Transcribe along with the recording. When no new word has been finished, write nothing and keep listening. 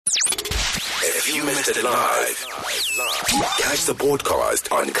If you missed it live, catch the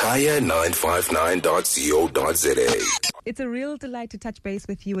podcast on kaya959.co.za. It's a real delight to touch base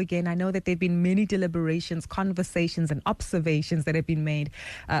with you again. I know that there have been many deliberations, conversations and observations that have been made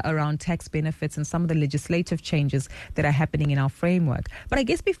around tax benefits and some of the legislative changes that are happening in our framework. But I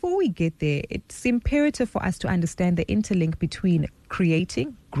guess before we get there, it's imperative for us to understand the interlink between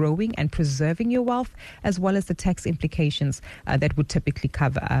creating, growing and preserving your wealth, as well as the tax implications that would typically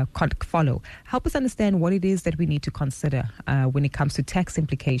follow. Help us understand what it is that we need to consider when it comes to tax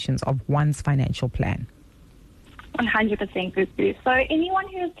implications of one's financial plan. 100% Gugu. So anyone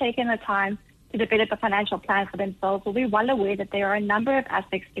who has taken the time to develop a financial plan for themselves will be well aware that there are a number of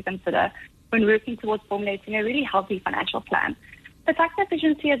aspects to consider when working towards formulating a really healthy financial plan. The tax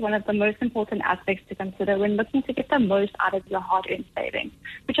efficiency is one of the most important aspects to consider when looking to get the most out of your hard-earned savings,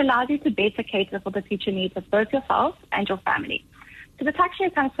 which allows you to better cater for the future needs of both yourself and your family. So the tax year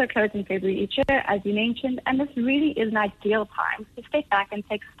comes to a close in February each year, as you mentioned, and this really is an ideal time to step back and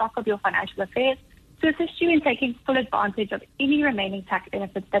take stock of your financial affairs to assist you in taking full advantage of any remaining tax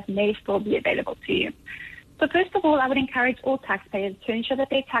benefits that may still be available to you. So first of all, I would encourage all taxpayers to ensure that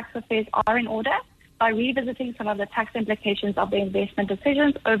their tax affairs are in order by revisiting some of the tax implications of their investment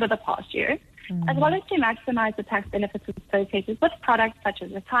decisions over the past year, as well as to maximize the tax benefits associated with products such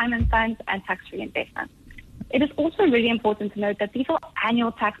as retirement funds and tax-free investments. It is also really important to note that these are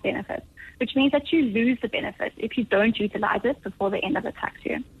annual tax benefits, which means that you lose the benefit if you don't utilize it before the end of the tax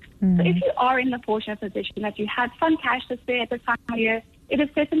year. So if you are in the fortunate position that you have some cash to spare at this time of year, it is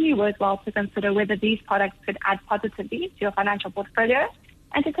certainly worthwhile to consider whether these products could add positively to your financial portfolio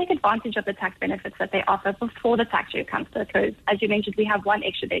and to take advantage of the tax benefits that they offer before the tax year comes to a close. As you mentioned, we have one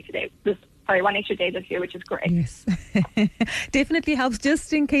extra day this year, which is great. Yes. Definitely helps.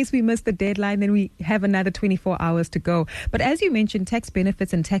 Just in case we miss the deadline, then we have another 24 hours to go. But as you mentioned, tax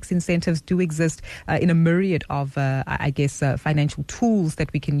benefits and tax incentives do exist in a myriad of, financial tools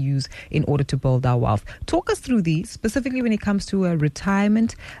that we can use in order to build our wealth. Talk us through these, specifically when it comes to a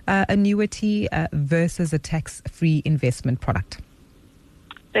retirement annuity versus a tax-free investment product.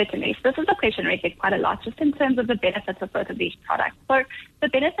 Certainly. So this is a question we get quite a lot, just in terms of the benefits of both of these products. So the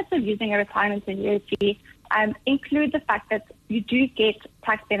benefits of using a retirement annuity include the fact that you do get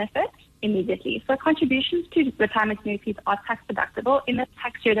tax benefits immediately. So contributions to retirement annuities are tax deductible in the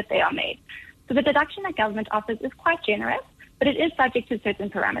tax year that they are made. So the deduction that government offers is quite generous, but it is subject to certain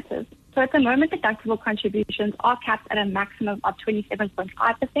parameters. So at the moment, deductible contributions are capped at a maximum of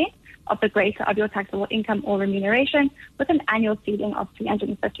 27.5% of the greater of your taxable income or remuneration, with an annual ceiling of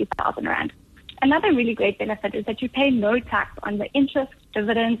 350,000 Rand. Another really great benefit is that you pay no tax on the interest,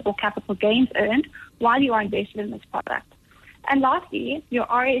 dividends, or capital gains earned while you are invested in this product. And lastly, your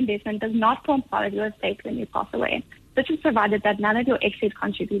RA investment does not form part of your estate when you pass away. This is provided that none of your excess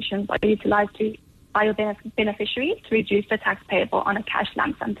contributions are utilized by your beneficiaries to reduce the tax payable on a cash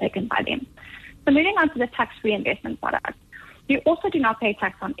lump sum taken by them. So moving on to the tax-free investment product. You also do not pay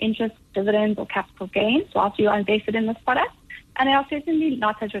tax on interest, dividends, or capital gains whilst you are invested in this product, and they are certainly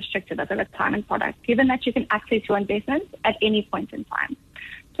not as restricted as a retirement product, given that you can access your investments at any point in time.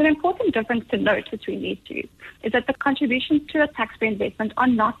 So an important difference to note between these two is that the contributions to a tax-free investment are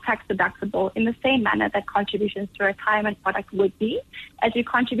not tax deductible in the same manner that contributions to a retirement product would be, as you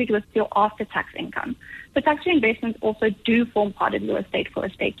contribute with your after-tax income. So tax-free investments also do form part of your estate for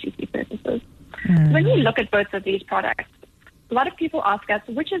estate duty purposes. So when you look at both of these products, a lot of people ask us,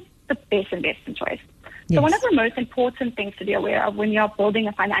 which is the best investment choice? Yes. So one of the most important things to be aware of when you're building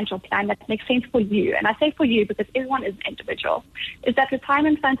a financial plan that makes sense for you, and I say for you because everyone is an individual, is that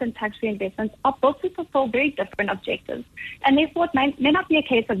retirement funds and tax-free investments are built to fulfill very different objectives. And therefore, it may not be a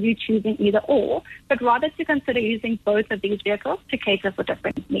case of you choosing either or, but rather to consider using both of these vehicles to cater for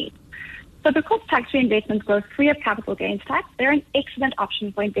different needs. So because tax-free investments go free of capital gains tax, they're an excellent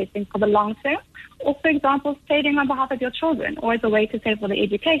option for investing for the long term, or for example, saving on behalf of your children, or as a way to save for their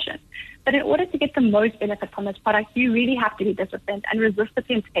education. But in order to get the most benefit from this product, you really have to be disciplined and resist the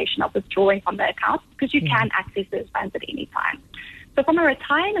temptation of withdrawing from the account, because you can access those funds at any time. So from a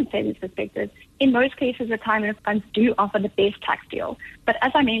retirement savings perspective, in most cases, retirement funds do offer the best tax deal. But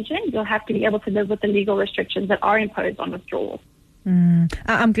as I mentioned, you'll have to be able to live with the legal restrictions that are imposed on withdrawals.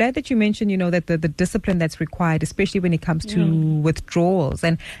 I'm glad that you mentioned, that the discipline that's required, especially when it comes to withdrawals.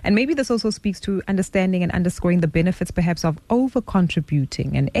 And maybe this also speaks to understanding and underscoring the benefits perhaps of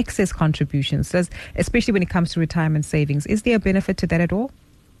over-contributing and excess contributions, especially when it comes to retirement savings. Is there a benefit to that at all?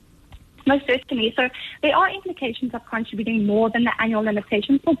 Most certainly. So there are implications of contributing more than the annual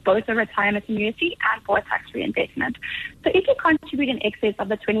limitation for both a retirement annuity and for a tax-free investment. So if you contribute in excess of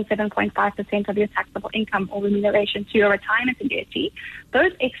the 27.5% of your taxable income or remuneration to your retirement annuity,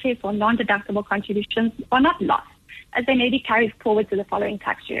 those excess or non-deductible contributions are not lost, as they may be carried forward to the following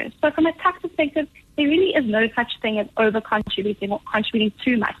tax years. So from a tax perspective, there really is no such thing as over-contributing or contributing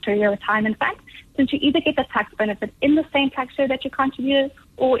too much to your retirement fund, since you either get the tax benefit in the same tax year that you contributed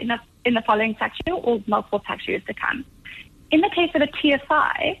or in the following tax year or multiple tax years to come. In the case of a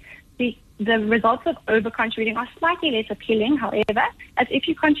TFI, the results of over-contributing are slightly less appealing, however, as if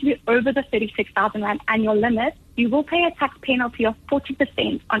you contribute over the 36,000 Rand annual limit, you will pay a tax penalty of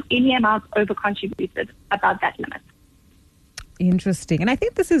 40% on any amount over-contributed above that limit. Interesting. And I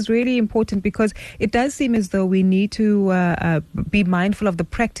think this is really important because it does seem as though we need to be mindful of the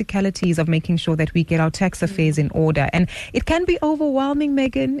practicalities of making sure that we get our tax affairs in order. And it can be overwhelming,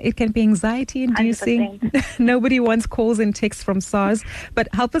 Megan. It can be anxiety-inducing. 100%. Nobody wants calls and texts from SARS. But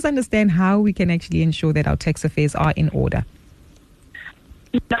help us understand how we can actually ensure that our tax affairs are in order.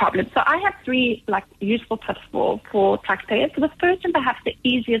 No problem. So I have three useful tips for taxpayers. So the first and perhaps the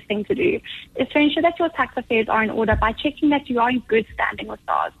easiest thing to do is to ensure that your tax affairs are in order by checking that you are in good standing with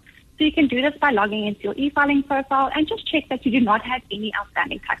SARS. So you can do this by logging into your e-filing profile and just check that you do not have any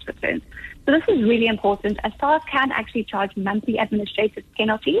outstanding tax returns. So this is really important, as SARS can actually charge monthly administrative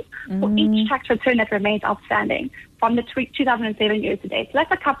penalties for each tax return that remains outstanding from the 2007 year to date. So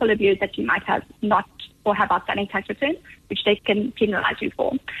that's a couple of years that you might have not or have outstanding tax returns, which they can penalize you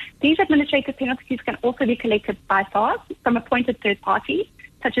for. These administrative penalties can also be collected by SARS from appointed third parties,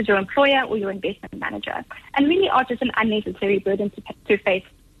 such as your employer or your investment manager, and really are just an unnecessary burden to face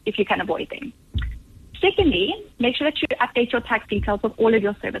if you can avoid them. Secondly, make sure that you update your tax details with all of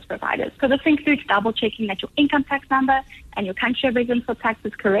your service providers. So this includes double checking that your income tax number and your country of residence for tax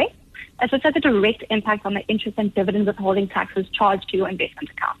is correct, as this has a direct impact on the interest and dividend withholding taxes charged to your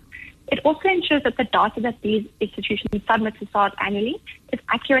investment account. It also ensures that the data that these institutions submit to SARS annually is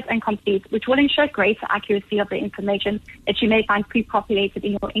accurate and complete, which will ensure greater accuracy of the information that you may find pre-populated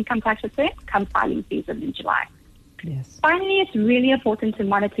in your income tax return come filing season in July. Yes. Finally, it's really important to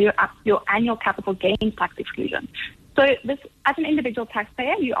monitor your annual capital gains tax exclusion. So this, as an individual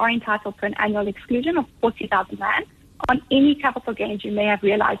taxpayer, you are entitled to an annual exclusion of 40,000 Rand on any capital gains you may have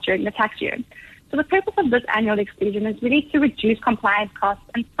realized during the tax year. So the purpose of this annual exclusion is really to reduce compliance costs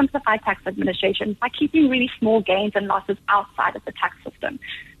and simplify tax administration by keeping really small gains and losses outside of the tax system.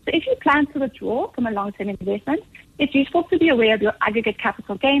 So if you plan to withdraw from a long-term investment, it's useful to be aware of your aggregate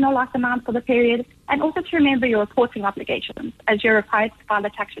capital gain or loss amount for the period, and also to remember your reporting obligations, as you're required to file a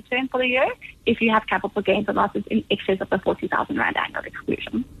tax return for the year if you have capital gains or losses in excess of the 40,000 Rand annual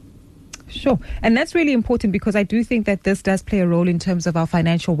exclusion. Sure. And that's really important because I do think that this does play a role in terms of our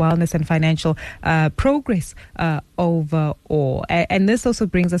financial wellness and financial progress overall. And this also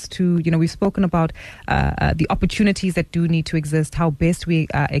brings us to, we've spoken about the opportunities that do need to exist, how best we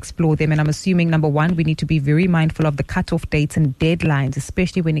explore them. And I'm assuming, number one, we need to be very mindful of the cutoff dates and deadlines,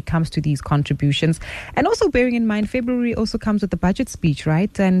 especially when it comes to these contributions. And also bearing in mind, February also comes with the budget speech,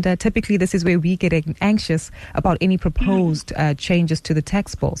 right? And typically this is where we get anxious about any proposed changes to the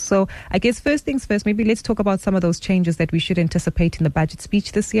tax bill. So I guess first things first, maybe let's talk about some of those changes that we should anticipate in the budget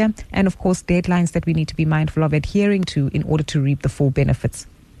speech this year, and of course deadlines that we need to be mindful of adhering to in order to reap the full benefits.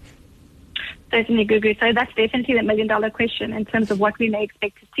 Certainly, Gugu. So that's definitely the million-dollar question in terms of what we may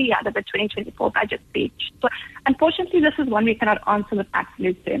expect to see out of the 2024 budget speech. So unfortunately, this is one we cannot answer with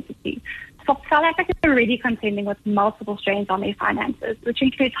absolute certainty. So South Africa is already contending with multiple strains on their finances, which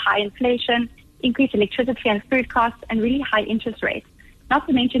includes high inflation, increased electricity and food costs, and really high interest rates. Not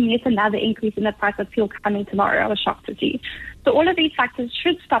to mention yet another increase in the price of fuel coming tomorrow, a shock to see. So all of these factors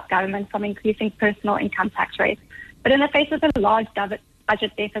should stop government from increasing personal income tax rates. But in the face of a large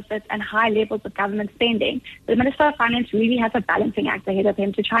budget deficit and high levels of government spending, the Minister of Finance really has a balancing act ahead of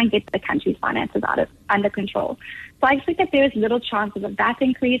him to try and get the country's finances under control. So I expect that there is little chance of a VAT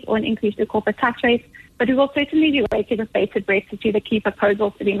increase or an increase to corporate tax rates, but we will certainly be waiting with bated breath to see the key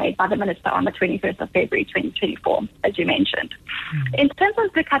proposals to be made by the Minister on the 21st of February 2024, as you mentioned. In terms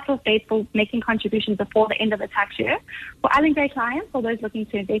of the cut-off date for making contributions before the end of the tax year, for ALLAN GRAY clients or those looking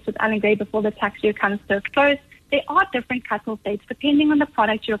to invest with ALLAN GRAY before the tax year comes to a close, there are different cut-off dates depending on the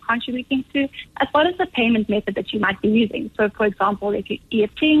product you're contributing to, as well as the payment method that you might be using. So, for example, if you're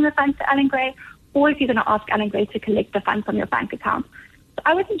EFTing the funds to ALLAN GRAY, or if you're going to ask ALLAN GRAY to collect the funds from your bank account. So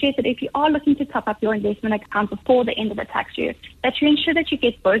I would suggest that if you are looking to top up your investment account before the end of the tax year, that you ensure that you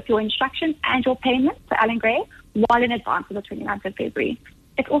get both your instructions and your payment to ALLAN GRAY well in advance of the 29th of February.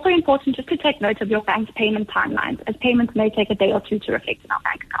 It's also important just to take note of your bank's payment timelines, as payments may take a day or two to reflect in our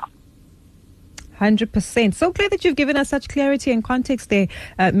bank account. 100%. So glad that you've given us such clarity and context there,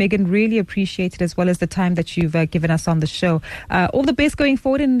 Megan. Really appreciate it, as well as the time that you've given us on the show. All the best going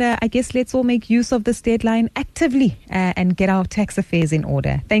forward, and I guess let's all make use of this deadline actively and get our tax affairs in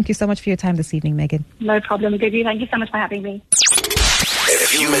order. Thank you so much for your time this evening, Megan. No problem, Goody. Thank you so much for having me.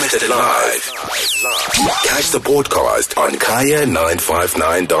 If you missed it live, catch the podcast on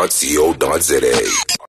kaya959.co.za.